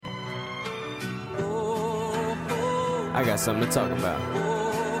I got something to talk about.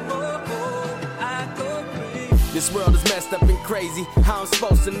 This world is messed up and crazy. How I'm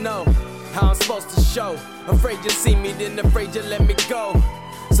supposed to know? How I'm supposed to show? Afraid you'll see me, then afraid you'll let me go.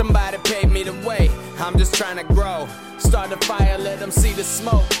 Somebody paid me the way. I'm just trying to grow. Start a fire, let them see the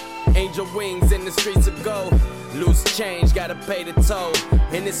smoke. Angel wings in the streets of gold. Loose change, gotta pay the toll.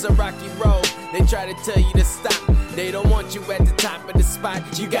 And it's a rocky road. They try to tell you to stop. They don't want you at the top of the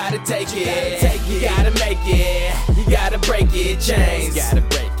spot. You gotta take it. You gotta make it. You gotta break it, chains. You gotta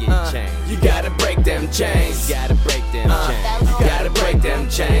break it, chains. You gotta break them chains. You gotta break them chains. You gotta break them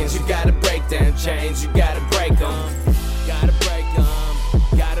chains. You gotta break them chains. You gotta break them. Gotta break them.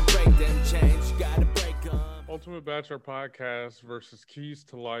 Gotta break them chains. You gotta break them. Ultimate Bachelor Podcast versus Keys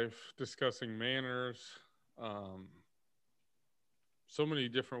to Life, discussing manners. So many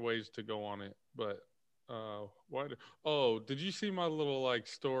different ways to go on it, but why? Did you see my little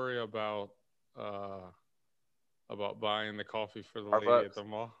story about buying the coffee for the Starbucks, lady at the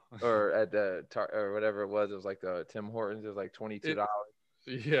mall, or at the or whatever it was? It was like the Tim Hortons. It was like $22.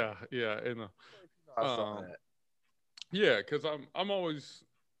 Yeah, and I saw that. Yeah, because I'm always,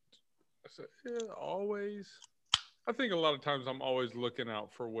 always. I think a lot of times I'm always looking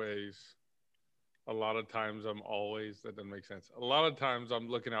out for ways. A lot of times that doesn't make sense. A lot of times I'm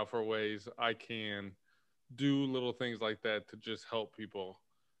looking out for ways I can do little things like that to just help people.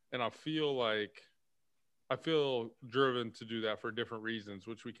 And I feel driven to do that for different reasons,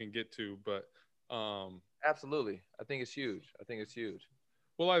 which we can get to, but absolutely. I think it's huge.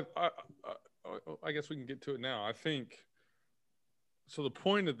 Well, I guess we can get to it now. I think so. The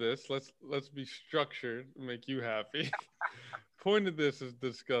point of this, let's be structured, make you happy. Point of this is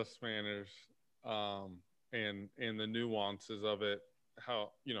discuss manners. And the nuances of it,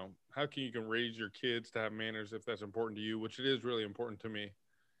 how you can raise your kids to have manners if that's important to you, which it is really important to me,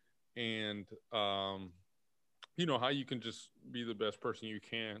 and how you can just be the best person you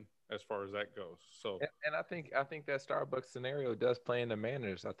can as far as that goes. So, and I think that Starbucks scenario does play into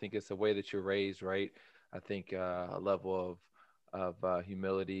manners. I think it's the way that you're raised, right? I think a level of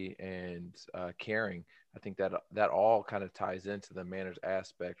humility and caring. I think that all kind of ties into the manners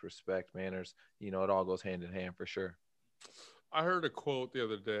aspect, respect, manners. It all goes hand in hand for sure. I heard a quote the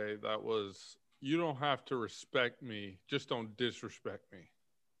other day that was, "You don't have to respect me, just don't disrespect me."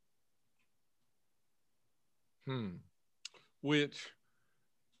 Which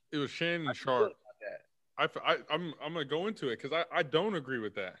it was Shannon Sharp. I'm gonna go into it because I don't agree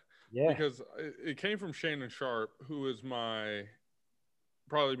with that. Yeah. Because it came from Shannon Sharp, who is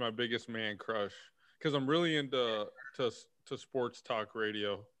probably my biggest man crush, because I'm really into sports talk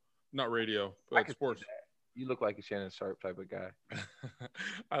radio, not radio, but sports. You look like a Shannon Sharp type of guy.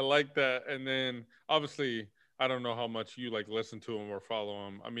 I like that. And then obviously, I don't know how much you listen to him or follow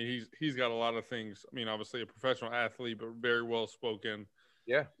him. I mean, he's got a lot of things. I mean, obviously a professional athlete, but very well spoken.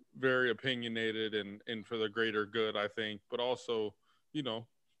 Yeah. Very opinionated and for the greater good, I think. But also,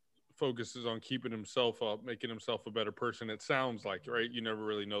 focuses on keeping himself up, making himself a better person. It sounds like, right? You never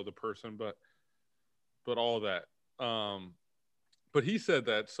really know the person, but all that. But he said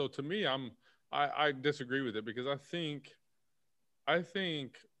that. So to me, I disagree with it, because I think and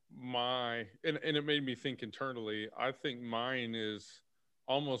it made me think internally. I think mine is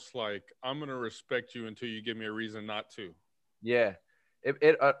almost like, I'm going to respect you until you give me a reason not to. Yeah.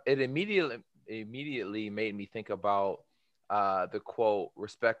 It immediately made me think about the quote,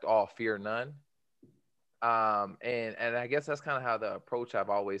 "Respect all, fear none." And I guess that's kind of how the approach I've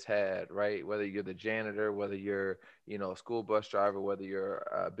always had, right? Whether you're the janitor, whether you're, a school bus driver, whether you're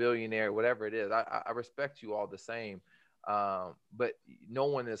a billionaire, whatever it is, I respect you all the same. But no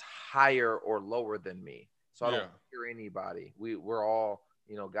one is higher or lower than me. So I don't fear anybody. We're all,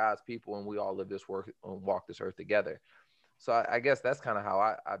 God's people, and we all live this work and walk this earth together. So I guess that's kind of how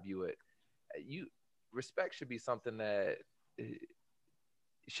I view it. Respect should be something that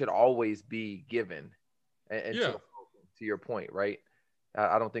should always be given. And to your point, right?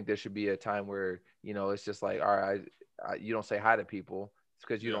 I don't think there should be a time where, it's just like, all right, you don't say hi to people. It's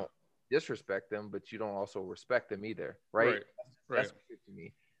because you don't disrespect them, but you don't also respect them either, right? That's good to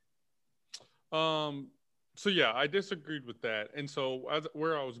me. So yeah, I disagreed with that. And so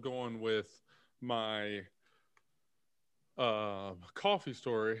where I was going with my coffee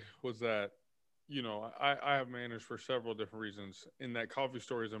story was that, I have manners for several different reasons. And that coffee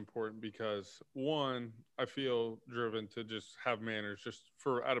story is important because, one, I feel driven to just have manners just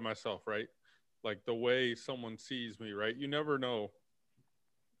out of myself, right? Like the way someone sees me, right? You never know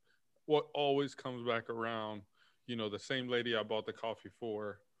what always comes back around. The same lady I bought the coffee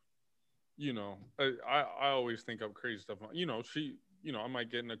for, I always think of crazy stuff. I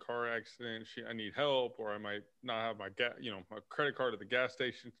might get in a car accident. I need help, or I might not have my my credit card at the gas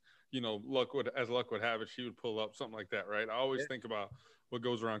station. Luck would have it, she would pull up something like that, right? I always think about what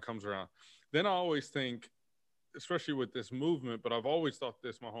goes around comes around. Then I always think, especially with this movement, but I've always thought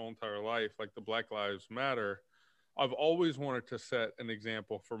this my whole entire life, like the Black Lives Matter. I've always wanted to set an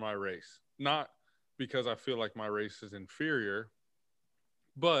example for my race, not because I feel like my race is inferior,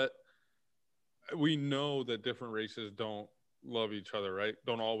 but we know that different races don't love each other, right?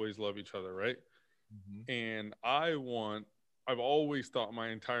 Don't always love each other, right? Mm-hmm. And I've always thought my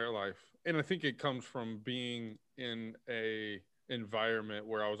entire life, and I think it comes from being in a environment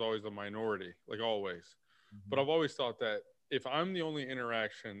where I was always a minority, like always. Mm-hmm. But I've always thought that if I'm the only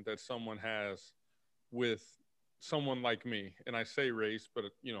interaction that someone has with someone like me, and I say race, but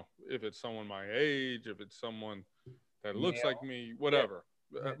if it's someone my age, if it's someone that looks like me, whatever,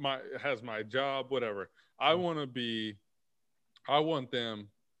 has my job, whatever, I want them.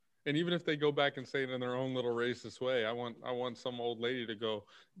 And even if they go back and say it in their own little racist way, I want some old lady to go,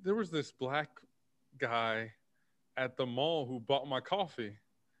 there was this black guy at the mall who bought my coffee,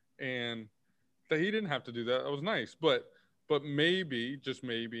 and that he didn't have to do that. That was nice. But maybe, just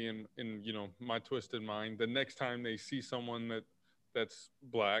maybe, in my twisted mind, the next time they see someone that's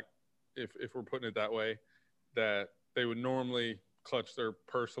black, if we're putting it that way, that they would normally clutch their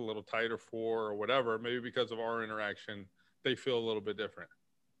purse a little tighter for, or whatever, maybe because of our interaction, they feel a little bit different.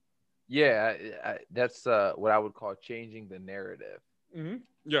 Yeah, that's what I would call changing the narrative. Mm-hmm.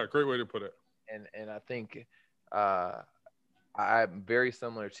 Yeah, great way to put it. And I think I'm very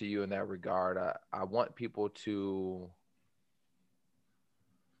similar to you in that regard. I want people to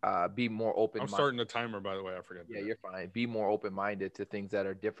be more open-minded. I'm starting the timer, by the way. I forgot. Yeah, you're fine. Be more open-minded to things that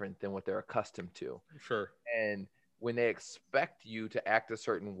are different than what they're accustomed to. Sure. And when they expect you to act a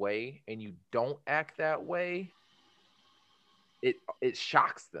certain way and you don't act that way, it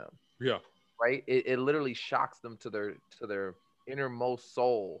shocks them. Yeah. Right. It literally shocks them to their innermost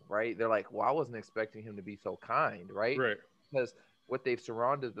soul. Right. They're like, well, I wasn't expecting him to be so kind. Right. Right. Because what they've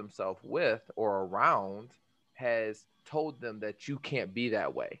surrounded themselves with or around has told them that you can't be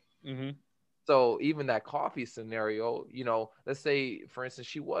that way. Mm-hmm. So even that coffee scenario, let's say, for instance,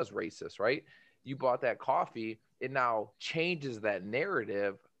 she was racist. Right. You bought that coffee. It now changes that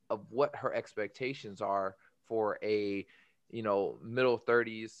narrative of what her expectations are for a middle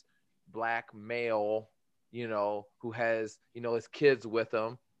 30s black male, who has, his kids with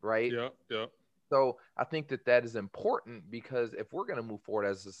him. Right. Yeah. Yeah. So I think that is important, because if we're going to move forward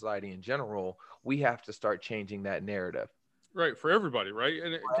as a society in general, we have to start changing that narrative. Right. For everybody. Right.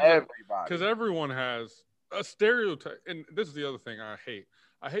 And everybody, because everyone has a stereotype. And this is the other thing I hate.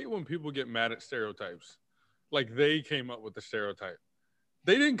 I hate when people get mad at stereotypes. Like they came up with the stereotype.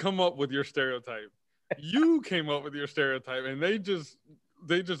 They didn't come up with your stereotype. You came up with your stereotype, and they just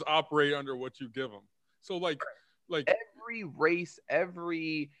operate under what you give them. So like every race,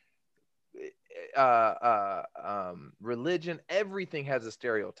 every religion, everything has a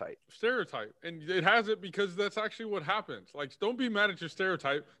stereotype, and it has it because that's actually what happens. Like, don't be mad at your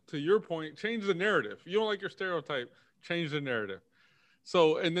stereotype. To your point, change the narrative. You don't like your stereotype, change the narrative.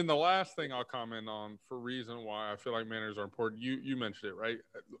 So, and then the last thing I'll comment on for reason why I feel like manners are important, you mentioned it, right?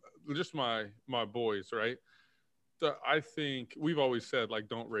 Just my boys, right? I think we've always said, like,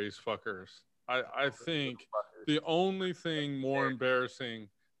 don't raise fuckers. I think the only thing more embarrassing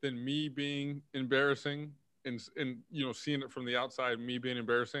than me being embarrassing and seeing it from the outside, me being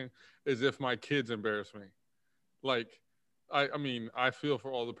embarrassing, is if my kids embarrass me. Like, I mean, I feel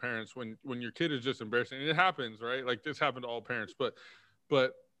for all the parents when your kid is just embarrassing, and it happens, right? Like, this happened to all parents, but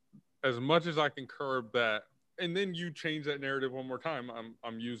as much as I can curb that, and then you change that narrative one more time,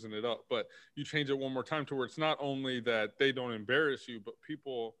 I'm using it up, but you change it one more time to where it's not only that they don't embarrass you, but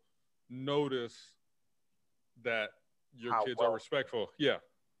people notice that your kids are respectful. Yeah.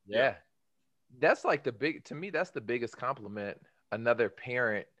 That's like to me, that's the biggest compliment another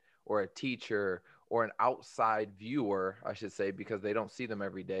parent or a teacher or an outside viewer, I should say, because they don't see them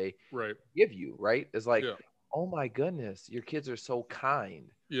every day, right, give you, right? It's like, oh my goodness, your kids are so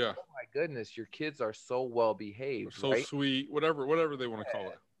kind. Yeah. Oh my goodness, your kids are so well behaved. So right? Sweet, whatever they want to call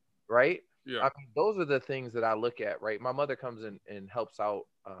it. Right? Yeah. I mean, those are the things that I look at, right? My mother comes in and helps out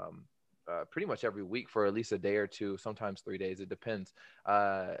pretty much every week for at least a day or two, sometimes 3 days. It depends.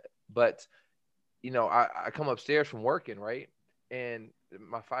 But, I come upstairs from working, right? And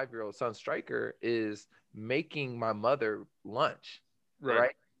my 5-year-old son, Striker, is making my mother lunch,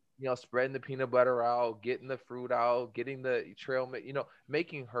 right? Spreading the peanut butter out, getting the fruit out, getting the trail mix,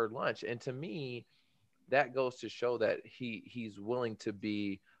 making her lunch. And to me, that goes to show that he's willing to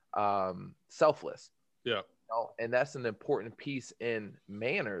be selfless. Yeah. And that's an important piece in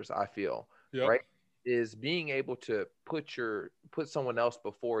manners, I feel, Yep. right? Is being able to put someone else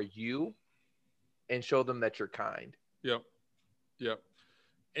before you and show them that you're kind. Yep. Yep.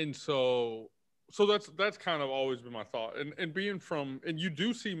 And that's kind of always been my thought. And being from, and you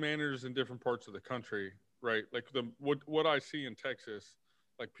do see manners in different parts of the country, right? Like what I see in Texas,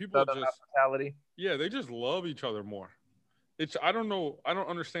 like people Southern just, hospitality. yeah, they just love each other more. It's, I don't know, I don't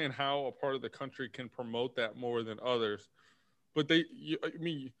understand how a part of the country can promote that more than others. But I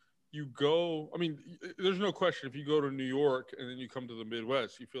mean, you go, I mean, there's no question if you go to New York and then you come to the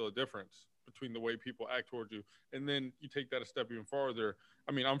Midwest, you feel a difference between the way people act towards you. And then you take that a step even farther.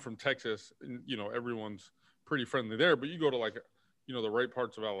 I mean, I'm from Texas, and everyone's pretty friendly there. But you go to, like, the right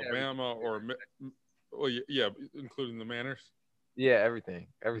parts of Alabama well, yeah, including the manners. Yeah, everything.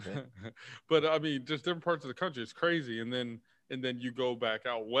 But I mean, just different parts of the country, it's crazy. And then you go back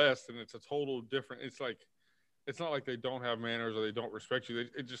out west, and it's a total different. It's like, it's not like they don't have manners or they don't respect you.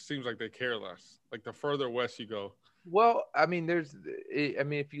 It just seems like they care less. Like the further west you go. Well, I mean,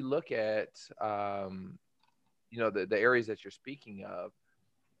 if you look at, the areas that you're speaking of,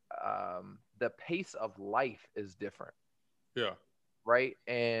 the pace of life is different. Yeah. Right.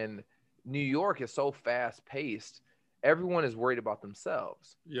 And New York is so fast paced. Everyone is worried about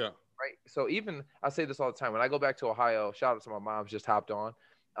themselves. Yeah. Right. So even, I say this all the time, when I go back to Ohio, shout out to my mom, just hopped on.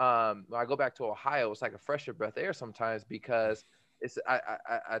 When I go back to Ohio, it's like a fresher breath of air sometimes, because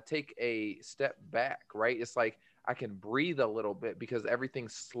I take a step back, right? It's like I can breathe a little bit because everything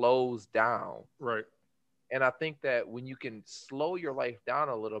slows down. Right. And I think that when you can slow your life down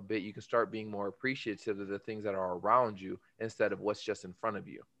a little bit, you can start being more appreciative of the things that are around you instead of what's just in front of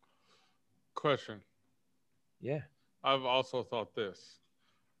you. Question. Yeah. I've also thought this.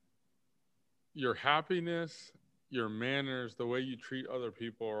 Your happiness, your manners, the way you treat other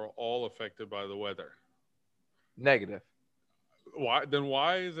people are all affected by the weather. Negative.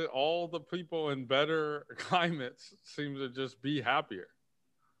 Why is it all the people in better climates seem to just be happier?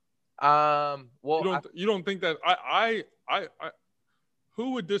 Well, you don't think that I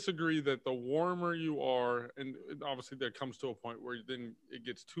who would disagree that the warmer you are, and obviously there comes to a point where then it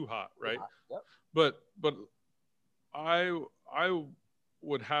gets too hot, right? Yep. But I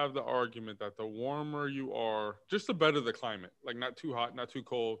would have the argument that the warmer you are, just the better the climate, like not too hot, not too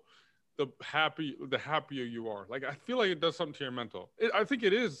cold, the happier you are. Like, I feel like it does something to your mental. I think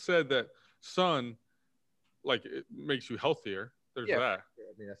it is said that sun, like, it makes you healthier. There's that. I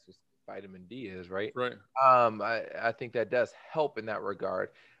mean, that's just vitamin D is, right? Right. I think that does help in that regard.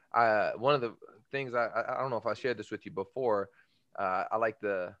 One of the things, I don't know if I shared this with you before. I like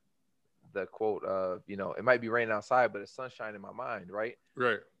the quote of, it might be raining outside, but it's sunshine in my mind, right?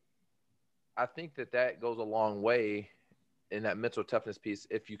 Right. I think that goes a long way in that mental toughness piece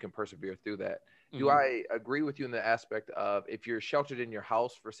if you can persevere through that. Do I agree with you in the aspect of if you're sheltered in your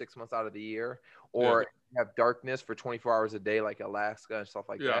house for 6 months out of the year, or you have darkness for 24 hours a day, like Alaska and stuff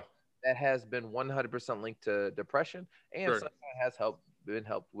like that, that has been 100% linked to depression, and sunshine has been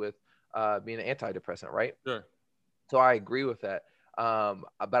helped with being an antidepressant, right? Sure. So I agree with that.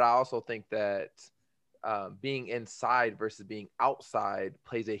 But I also think that being inside versus being outside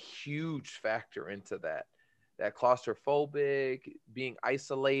plays a huge factor into that claustrophobic, being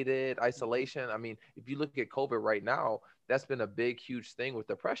isolation. I mean, if you look at COVID right now, that's been a big, huge thing with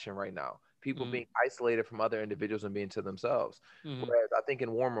depression right now. People being isolated from other individuals and being to themselves. Whereas I think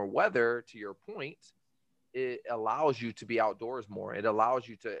in warmer weather, to your point, it allows you to be outdoors more. It allows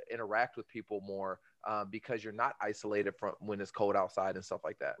you to interact with people more because you're not isolated from when it's cold outside and stuff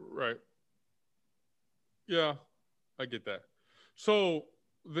like that. Right. Yeah, I get that. So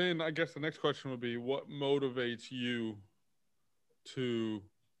then I guess the next question would be, what motivates you to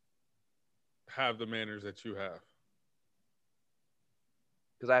have the manners that you have?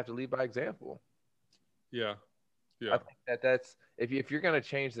 Because I have to lead by example. Yeah. I think that's if you're going to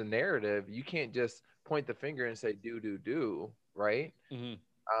change the narrative, you can't just point the finger and say do, right?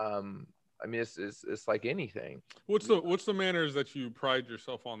 I mean, it's like anything. What's the manners that you pride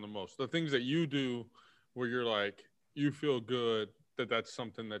yourself on the most? The things that you do where you're like, you feel good that's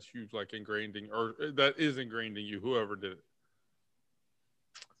something that you've like ingrained in, or that is ingrained in you, whoever did it.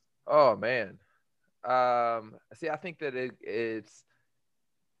 Oh man. See, I think that it's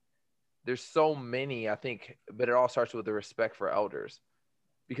there's so many, I think, but it all starts with the respect for elders,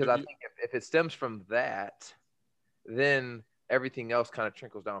 because I think if it stems from that, then everything else kind of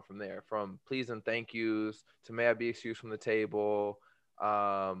trickles down from there, from please and thank yous to may I be excused from the table. May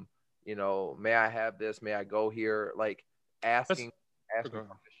I have this? May I go here? Like asking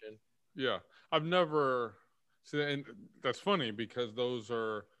permission. Yeah. I've never seen, and that's funny because those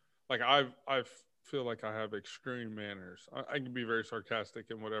are like, I've feel like I have extreme manners. I can be very sarcastic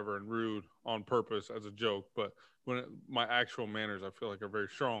and whatever and rude on purpose as a joke, but my actual manners, I feel like are very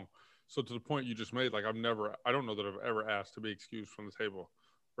strong. So to the point you just made, like I don't know that I've ever asked to be excused from the table,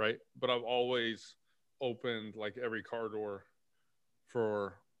 right? But I've always opened like every car door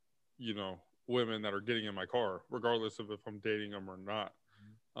for, women that are getting in my car, regardless of if I'm dating them or not.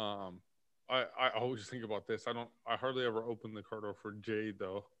 Um, I always think about this. I hardly ever open the car door for Jade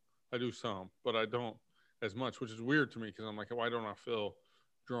though. I do some, but I don't as much, which is weird to me because I'm like, why don't I feel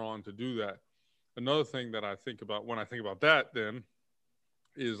drawn to do that? Another thing that I think about when I think about that then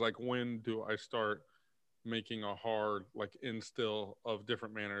is like, when do I start making a hard like instill of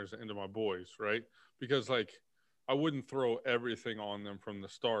different manners into my boys, right? Because like I wouldn't throw everything on them from the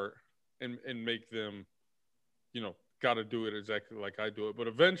start and make them, got to do it exactly like I do it. But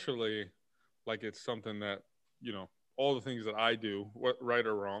eventually, like it's something that, all the things that I do, what right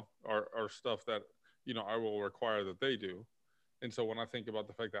or wrong, are stuff that, I will require that they do. And so when I think about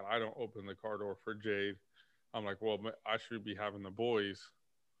the fact that I don't open the car door for Jade, I'm like, well, I should be having the boys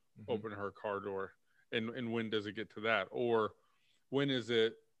open her car door. And when does it get to that? Or when is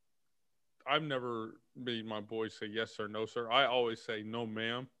it? I've never made my boys say yes sir, no sir. I always say no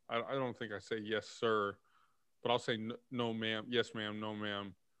ma'am. I don't think I say yes sir, but I'll say no ma'am, yes ma'am, no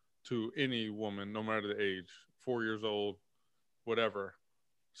ma'am to any woman, no matter the age, 4 years old, whatever.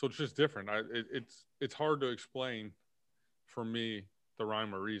 So it's just different. It's hard to explain for me the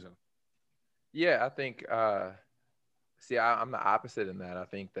rhyme or reason. Yeah, I think. See, I'm the opposite in that. I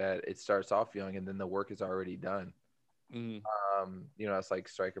think that it starts off young, and then the work is already done. Mm. It's like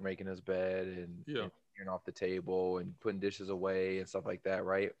Stryker making his bed and clearing off the table and putting dishes away and stuff like that,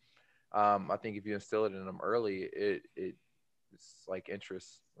 right? I think if you instill it in them early, it's like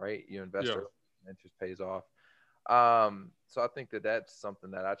interest, right? You invest early, interest pays off. So I think that that's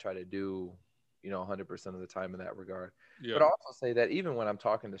something that I try to do, 100% of the time in that regard. Yeah. But I also say that even when I'm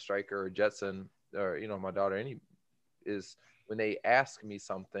talking to Stryker or Jetson or, my daughter, is when they ask me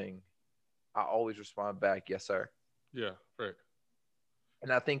something, I always respond back, yes, sir. Yeah, right.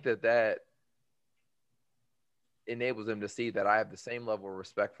 And I think that enables them to see that I have the same level of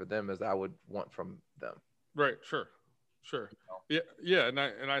respect for them as I would want from them. Right. Sure. Yeah. Yeah. And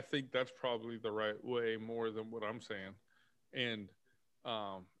I think that's probably the right way more than what I'm saying. And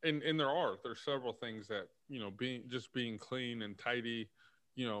there's several things that, being clean and tidy,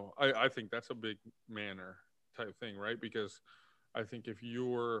 I think that's a big manner type thing, right? Because I think if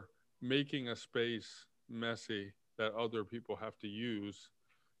you're making a space messy that other people have to use,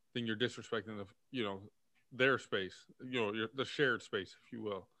 then you're disrespecting their space, the shared space, if you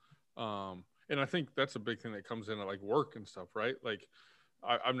will. And I think that's a big thing that comes into like work and stuff, right? Like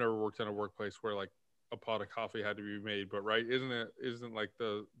I've never worked in a workplace where like a pot of coffee had to be made, but right, isn't like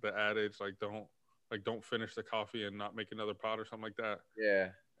the adage like don't finish the coffee and not make another pot or something like that. Yeah.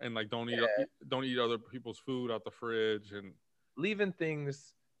 And like don't eat other people's food out the fridge, and leaving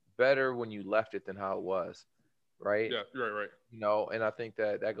things better when you left it than how it was, right? Yeah, right. And I think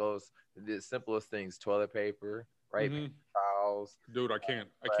that goes the simplest things: toilet paper, right? Mm-hmm. Towels. Dude, I can't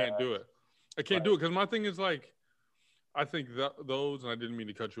do it. I can't do it because my thing is like, I think that those, and I didn't mean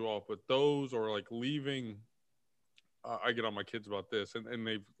to cut you off, but those are like leaving. I get on my kids about this, and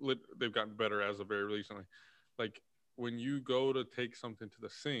they've gotten better as of very recently. Like when you go to take something to the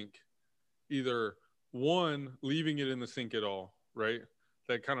sink, either one, leaving it in the sink at all, right?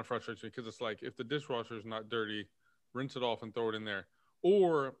 That kind of frustrates me because it's like, if the dishwasher is not dirty, rinse it off and throw it in there.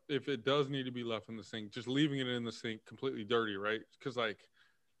 Or if it does need to be left in the sink, just leaving it in the sink completely dirty, right? Because like,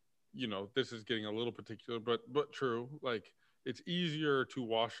 this is getting a little particular, but true. Like it's easier to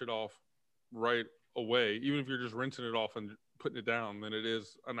wash it off right away, even if you're just rinsing it off and putting it down, than it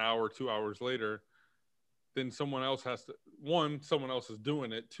is an hour, 2 hours later. Then someone else is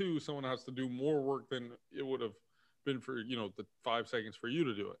doing it. Two, someone has to do more work than it would have been for, the 5 seconds for you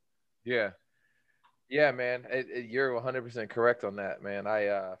to do it. Yeah, man. You're 100% correct on that, man.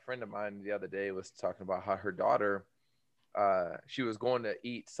 A friend of mine the other day was talking about how her daughter, she was going to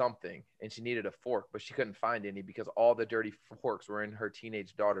eat something and she needed a fork, but she couldn't find any because all the dirty forks were in her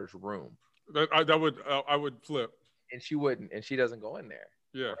teenage daughter's room. I would flip. And she wouldn't, and she doesn't go in there.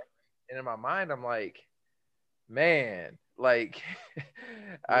 Yeah. And in my mind, I'm like, man, like,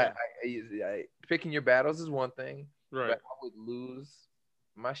 I picking your battles is one thing, right? But I would lose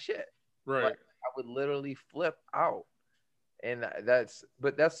my shit, right? Like, I would literally flip out, and that's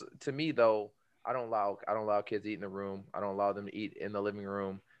to me though. I don't allow kids to eat in the room. I don't allow them to eat in the living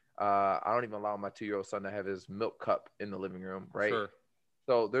room. I don't even allow my 2-year-old son to have his milk cup in the living room, right? Sure.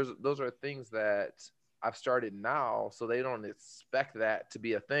 So those are things that I've started now, so they don't expect that to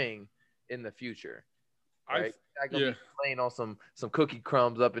be a thing in the future, right? Not gonna Yeah, be playing on some cookie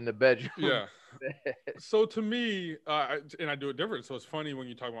crumbs up in the bedroom. yeah. So to me, and I do it different. So it's funny when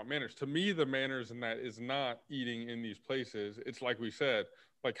you talk about manners. To me, the manners in that is not eating in these places. It's like we said,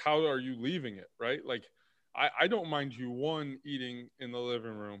 like how are you leaving it, right? Like I don't mind you eating in the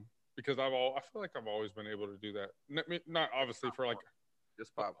living room because I feel like I've always been able to do that. Not obviously for like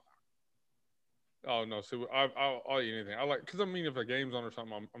Just pop. oh no, so I'll eat anything. I like because I mean if a game's on or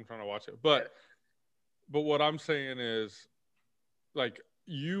something, I'm trying to watch it. But what I'm saying is like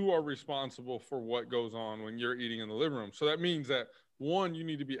you are responsible for what goes on when you're eating in the living room. So that means that one, you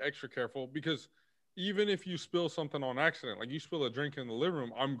need to be extra careful because even if you spill something on accident, like you spill a drink in the living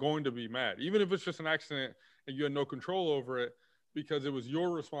room, I'm going to be mad. Even if it's just an accident and you had no control over it because it was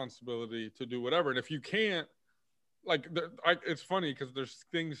your responsibility to do whatever. And if you can't, like, it's funny because there's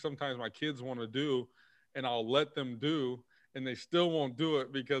things sometimes my kids want to do and I'll let them do and they still won't do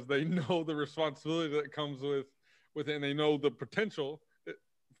it because they know the responsibility that comes with it and they know the potential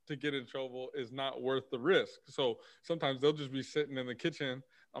to get in trouble is not worth the risk. So sometimes they'll just be sitting in the kitchen.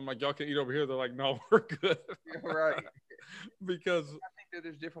 I'm like, y'all can eat over here. They're like, no, we're good. You're right. Because I think that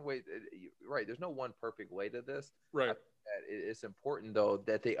there's different ways. Right. There's no one perfect way to this. right. It's important though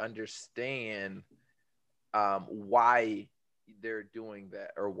that they understand why they're doing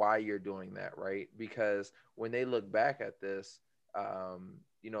that or why you're doing that, right? Because when they look back at this,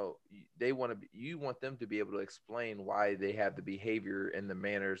 they you want them to be able to explain why they have the behavior and the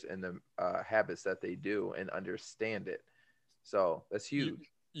manners and the habits that they do and understand it. So that's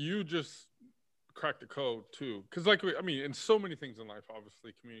huge. You just cracked the code too, because I mean, in so many things in life,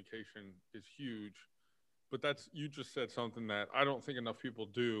 obviously communication is huge, but you just said something that I don't think enough people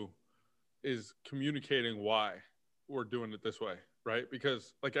do is communicating why we're doing it this way, right?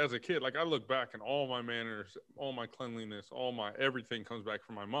 Because like as a kid, like I look back and all my manners, all my cleanliness, all my everything comes back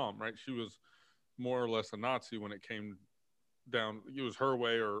from my mom, right? She was more or less a Nazi when it came down. It was her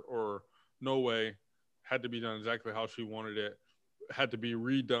way or no way, had to be done exactly how she wanted it, had to be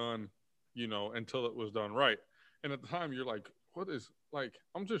redone, until it was done right. And at the time you're like, what is, like,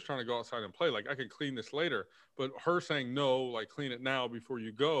 I'm just trying to go outside and play. Like I can clean this later. But her saying no, like clean it now before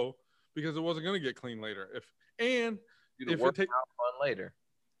you go, because it wasn't going to get clean later. If it takes fun later.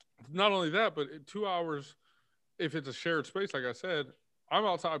 Not only that, but 2 hours, if it's a shared space, like I said, I'm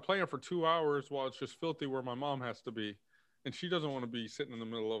outside playing for 2 hours while it's just filthy where my mom has to be, and she doesn't want to be sitting in the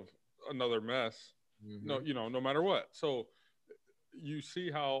middle of another mess. Mm-hmm. No matter what. So you see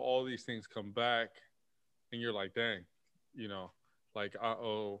how all these things come back, and you're like, dang, like I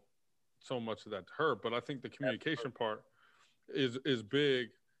owe so much of that to her. But I think the communication part is big,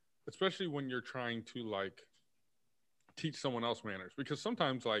 especially when you're trying to like teach someone else manners, because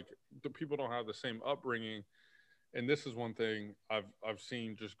sometimes like the people don't have the same upbringing. And this is one thing I've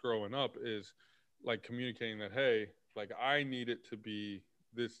seen just growing up is like communicating that, hey, like I need it to be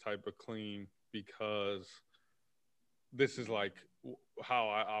this type of clean because this is like how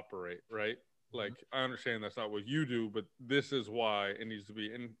I operate, right? Like I understand that's not what you do, but this is why it needs to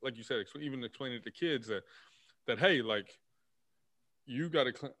be. And like you said, even explaining it to kids that hey, like you got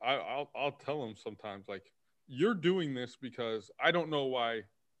to clean. I'll tell them sometimes like you're doing this because I don't know why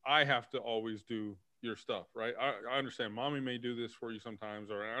I have to always do your stuff, right? I understand mommy may do this for you sometimes,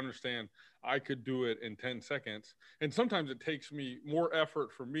 or I understand I could do it in 10 seconds. And sometimes it takes me more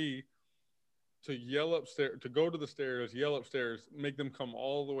effort for me to yell upstairs, to go to the stairs, yell upstairs, make them come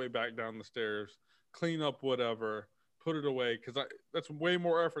all the way back down the stairs, clean up whatever, put it away. Cause that's way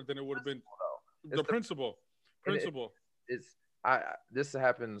more effort than it would have been. The principle. This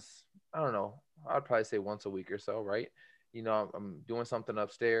happens, I don't know, I'd probably say once a week or so, right? I'm doing something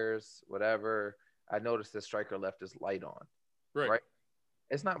upstairs, whatever. I noticed that Striker left his light on. Right?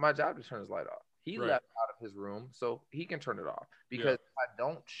 It's not my job to turn his light off. He left out of his room, so he can turn it off. Because if I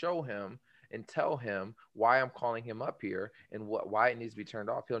don't show him and tell him why I'm calling him up here and why it needs to be turned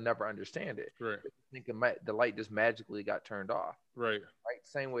off, he'll never understand it. Right. I think the light just magically got turned off. Right.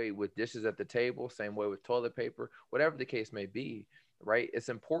 Same way with dishes at the table, same way with toilet paper, whatever the case may be, right? It's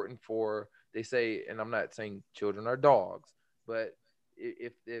important for, they say, and I'm not saying children are dogs, but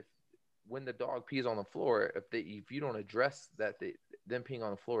if when the dog pees on the floor, if you don't address that them peeing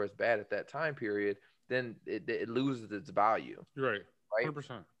on the floor is bad at that time period, then it loses its value. Right.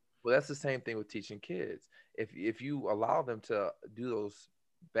 100%. Well, that's the same thing with teaching kids. If you allow them to do those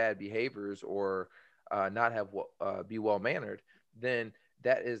bad behaviors or not have be well mannered, then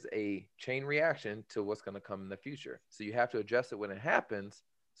that is a chain reaction to what's going to come in the future. So you have to address it when it happens,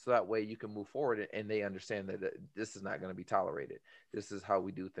 so that way you can move forward and they understand that this is not going to be tolerated. This is how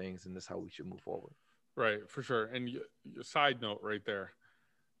we do things, and this is how we should move forward. Right, for sure. And side note right there,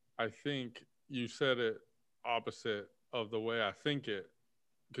 I think you said it opposite of the way I think it,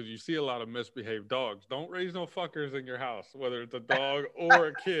 because you see a lot of misbehaved dogs. Don't raise no fuckers in your house, whether it's a dog or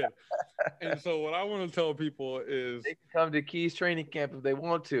a kid. And so what I want to tell people is, They can come to Keys training camp if they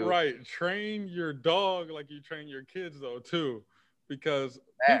want to. right, train your dog like you train your kids though too, because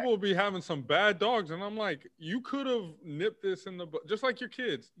Back. people will be having some bad dogs, and I'm like, you could have nipped this in the butt, just like your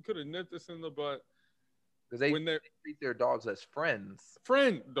kids. You could have nipped this in the butt. Because they when they're treat their dogs as friends.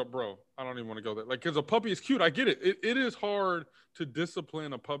 bro, I don't even want to go there. Like, because a puppy is cute. I get it. It is hard to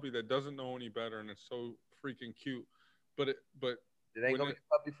discipline a puppy that doesn't know any better, and it's so freaking cute. But It ain't gonna be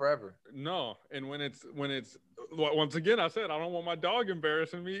a puppy forever. no. And when it's once again, I said I don't want my dog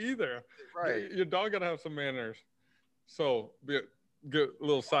embarrassing me either. Right. Your dog gotta have some manners. So, good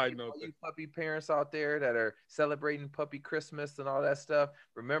little side note. All you puppy parents out there that are celebrating puppy Christmas and all that stuff,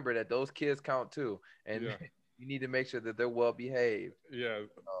 remember that those kids count too, and Yeah. you need to make sure that they're well behaved. Yeah.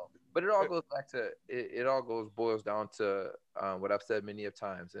 But it all goes back to it all boils down to what I've said many of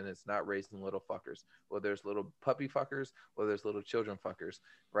times, and it's not raising little fuckers. Well, there's little puppy fuckers, well, there's little children fuckers,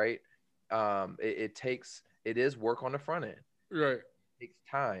 right? It is work on the front end. Right. It takes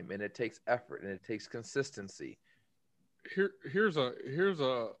time, and it takes effort, and it takes consistency. Here's a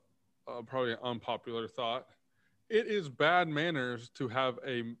probably an unpopular thought. It is bad manners to have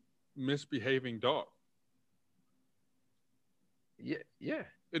a misbehaving dog. Yeah.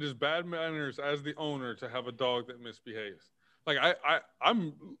 It is bad manners as the owner to have a dog that misbehaves. Like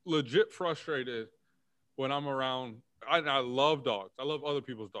I'm legit frustrated when I'm around. I love dogs. I love other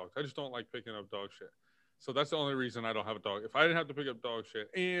people's dogs. I just don't like picking up dog shit. So that's the only reason I don't have a dog. If I didn't have to pick up dog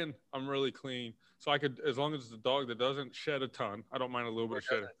shit, and I'm really clean, so I could, as long as it's a dog that doesn't shed a ton, I don't mind a little bit of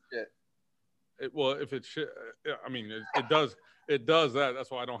shedding. Well, if it's shit, I mean, it does that.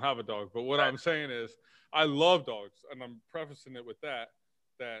 That's why I don't have a dog. But what I'm saying is, I love dogs, and I'm prefacing it with that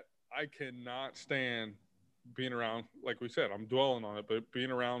I cannot stand being around, like we said, I'm dwelling on it, but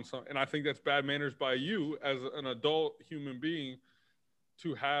being around some, and I think that's bad manners by you as an adult human being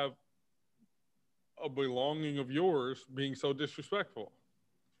to have a belonging of yours being so disrespectful.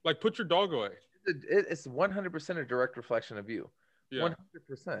 Like, put your dog away. It's 100% a direct reflection of you. Yeah.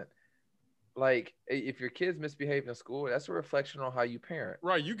 100%. Like, if your kids misbehave in school, that's a reflection on how you parent.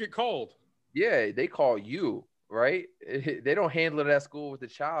 Right. You get called. Yeah, they call you, right? They don't handle it at school with the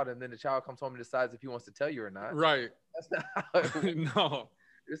child, and then the child comes home and decides if he wants to tell you or not. Right. That's not how it No.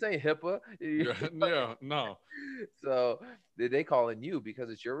 This ain't HIPAA. Yeah, no. So they calling you because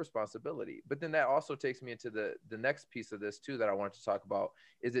it's your responsibility. But then that also takes me into the next piece of this too that I wanted to talk about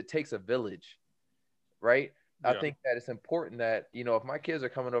is it takes a village, right? Yeah. I think that it's important that, you know, if my kids are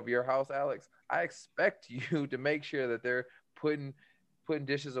coming over your house, Alex, I expect you to make sure that they're putting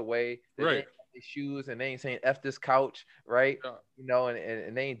dishes away, that right. They ain't their shoes, and they ain't saying F this couch, right? Yeah. You know,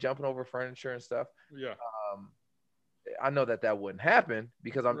 and they ain't jumping over furniture and stuff. Yeah. I know that wouldn't happen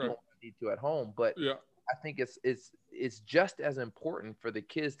because I'm right. doing what I need to at home, but yeah. I think it's just as important for the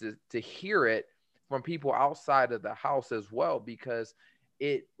kids to hear it from people outside of the house as well, because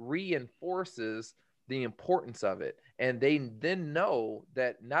it reinforces the importance of it. And they then know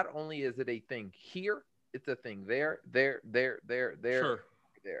that not only is it a thing here, it's a thing there. Sure.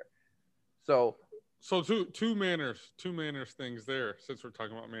 there. So two manners things there, since we're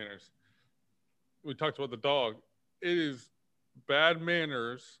talking about manners. We talked about the dog. It is bad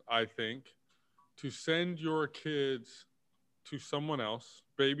manners, I think, to send your kids to someone else,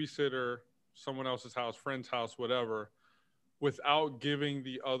 babysitter, someone else's house, friend's house, whatever, without giving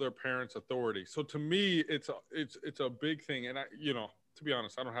the other parents authority. So to me, it's a big thing. And I, you know, to be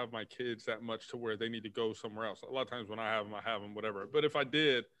honest, I don't have my kids that much to where they need to go somewhere else. A lot of times when I have them, whatever. But if I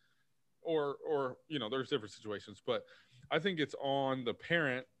did, or you know, there's different situations. But I think it's on the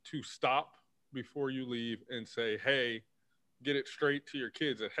parent to stop before you leave and say, hey, get it straight to your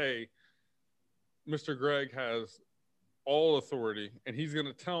kids that, hey, Mr. Greg has all authority and he's going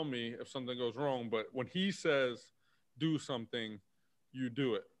to tell me if something goes wrong. But when he says do something, you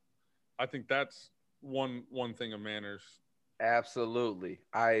do it. I think that's one thing of manners. Absolutely.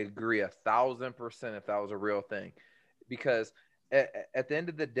 I agree 1,000% if that was a real thing, because at the end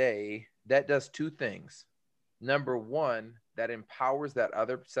of the day, that does two things. Number one, that empowers the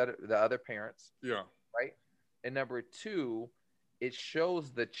other parents. Yeah. Right. And number two, it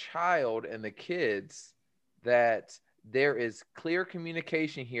shows the child and the kids that there is clear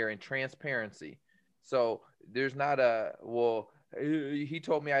communication here and transparency. So there's not he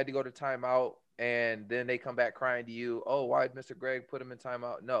told me I had to go to timeout, and then they come back crying to you. Oh, why did Mr. Greg put him in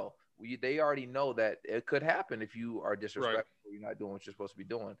timeout? No, they already know that it could happen if you are disrespectful. Right. You're not doing what you're supposed to be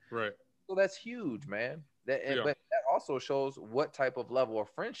doing. Right. So that's huge, man. But that also shows what type of level of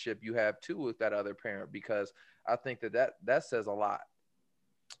friendship you have too with that other parent, because I think that says a lot.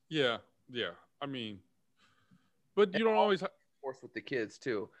 Yeah. I mean, but you don't always. Course with the kids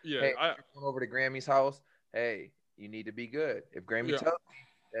too. Yeah. Hey, you're going over to Grammy's house. Hey, you need to be good. If Grammy tells me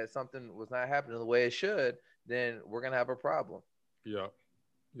that something was not happening the way it should, then we're gonna have a problem. Yeah.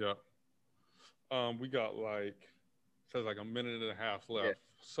 We got says like a minute and a half left. Yeah.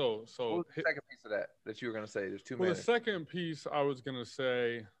 So what was the second piece of that you were gonna say? There's 2 minutes. The second piece I was gonna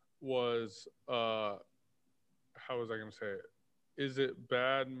say was how was I gonna say it? Is it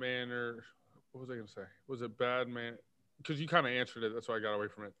bad manners? What was I gonna say? Was it bad man? Because you kind of answered it, that's why I got away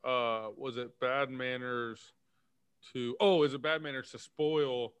from it. Was it bad manners is it bad manners to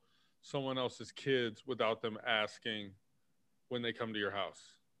spoil someone else's kids without them asking when they come to your house?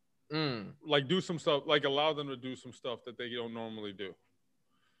 Like do some stuff, like allow them to do some stuff that they don't normally do.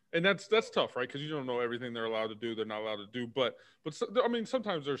 And that's tough, right? Because you don't know everything they're allowed to do, they're not allowed to do. But I mean,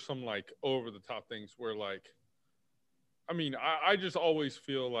 sometimes there's some like over the top things where like, I mean, I just always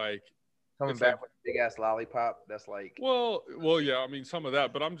feel like coming back with a big ass lollipop. That's like, well, yeah. I mean, some of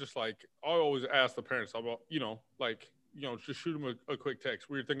that, but I'm just like, I always ask the parents about, just shoot them a quick text.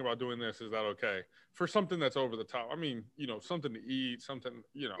 We're thinking about doing this. Is that okay? For something that's over the top. I mean, something to eat, something,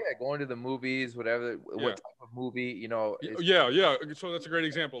 Yeah, going to the movies, whatever. Yeah. What type of movie, Yeah. So that's a great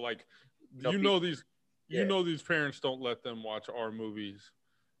example. Like, these parents don't let them watch our movies.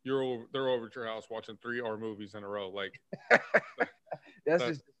 They're over at your house watching 3 our movies in a row. Like, that's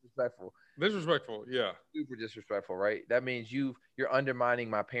just disrespectful. Disrespectful, yeah. Super disrespectful, right? That means you're undermining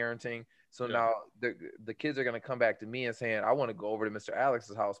my parenting. So now the kids are gonna come back to me and saying, I want to go over to Mr.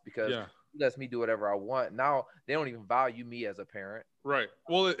 Alex's house because he lets me do whatever I want. Now they don't even value me as a parent. Right.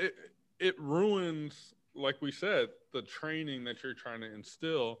 Well, it ruins, like we said, the training that you're trying to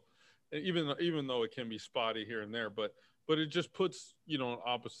instill, even though it can be spotty here and there, but it just puts an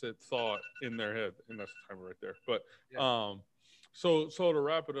opposite thought in their head, and that's the timer right there. But So to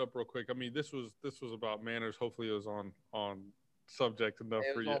wrap it up real quick, I mean, this was about manners. Hopefully it was on subject enough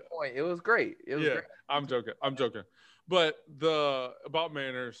for you. On point. It was great. Great. I'm joking. But about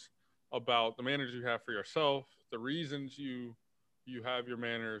manners, about the manners you have for yourself, the reasons you have your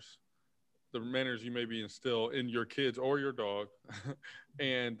manners, the manners you maybe instill in your kids or your dog,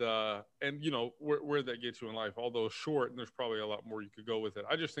 and where that gets you in life. Although short, and there's probably a lot more you could go with it.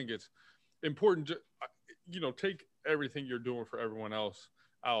 I just think it's important to, take everything you're doing for everyone else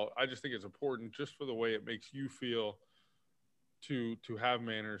out. I just think it's important just for the way it makes you feel to have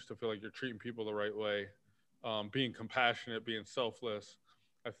manners, to feel like you're treating people the right way, being compassionate, being selfless.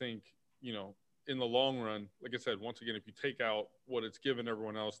 I think, in the long run, like I said, once again, if you take out what it's given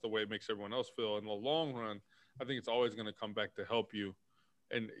everyone else, the way it makes everyone else feel, in the long run, I think it's always going to come back to help you.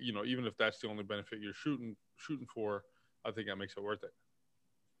 And, even if that's the only benefit you're shooting for, I think that makes it worth it.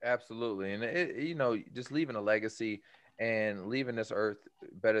 Absolutely. And just leaving a legacy and leaving this earth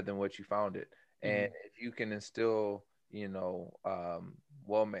better than what you found it. And if you can instill, have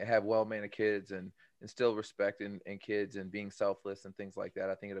well-mannered kids and instill respect in kids and being selfless and things like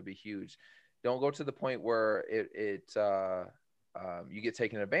that, I think it'll be huge. Don't go to the point where you get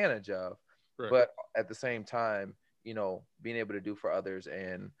taken advantage of, right. But at the same time, being able to do for others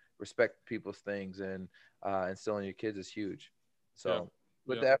and respect people's things and instilling your kids is huge. So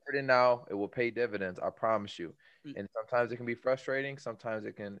put the effort in now, it will pay dividends. I promise you. And sometimes it can be frustrating. Sometimes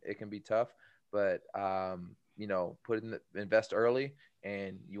it can be tough, but invest early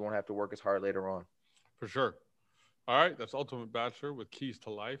and you won't have to work as hard later on. For sure. All right. That's Ultimate Bachelor with Keys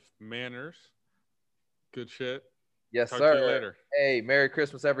to Life, manners. Good shit. Yes, sir. Talk to you later. Hey, Merry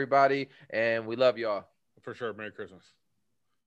Christmas, everybody. And we love y'all. For sure. Merry Christmas.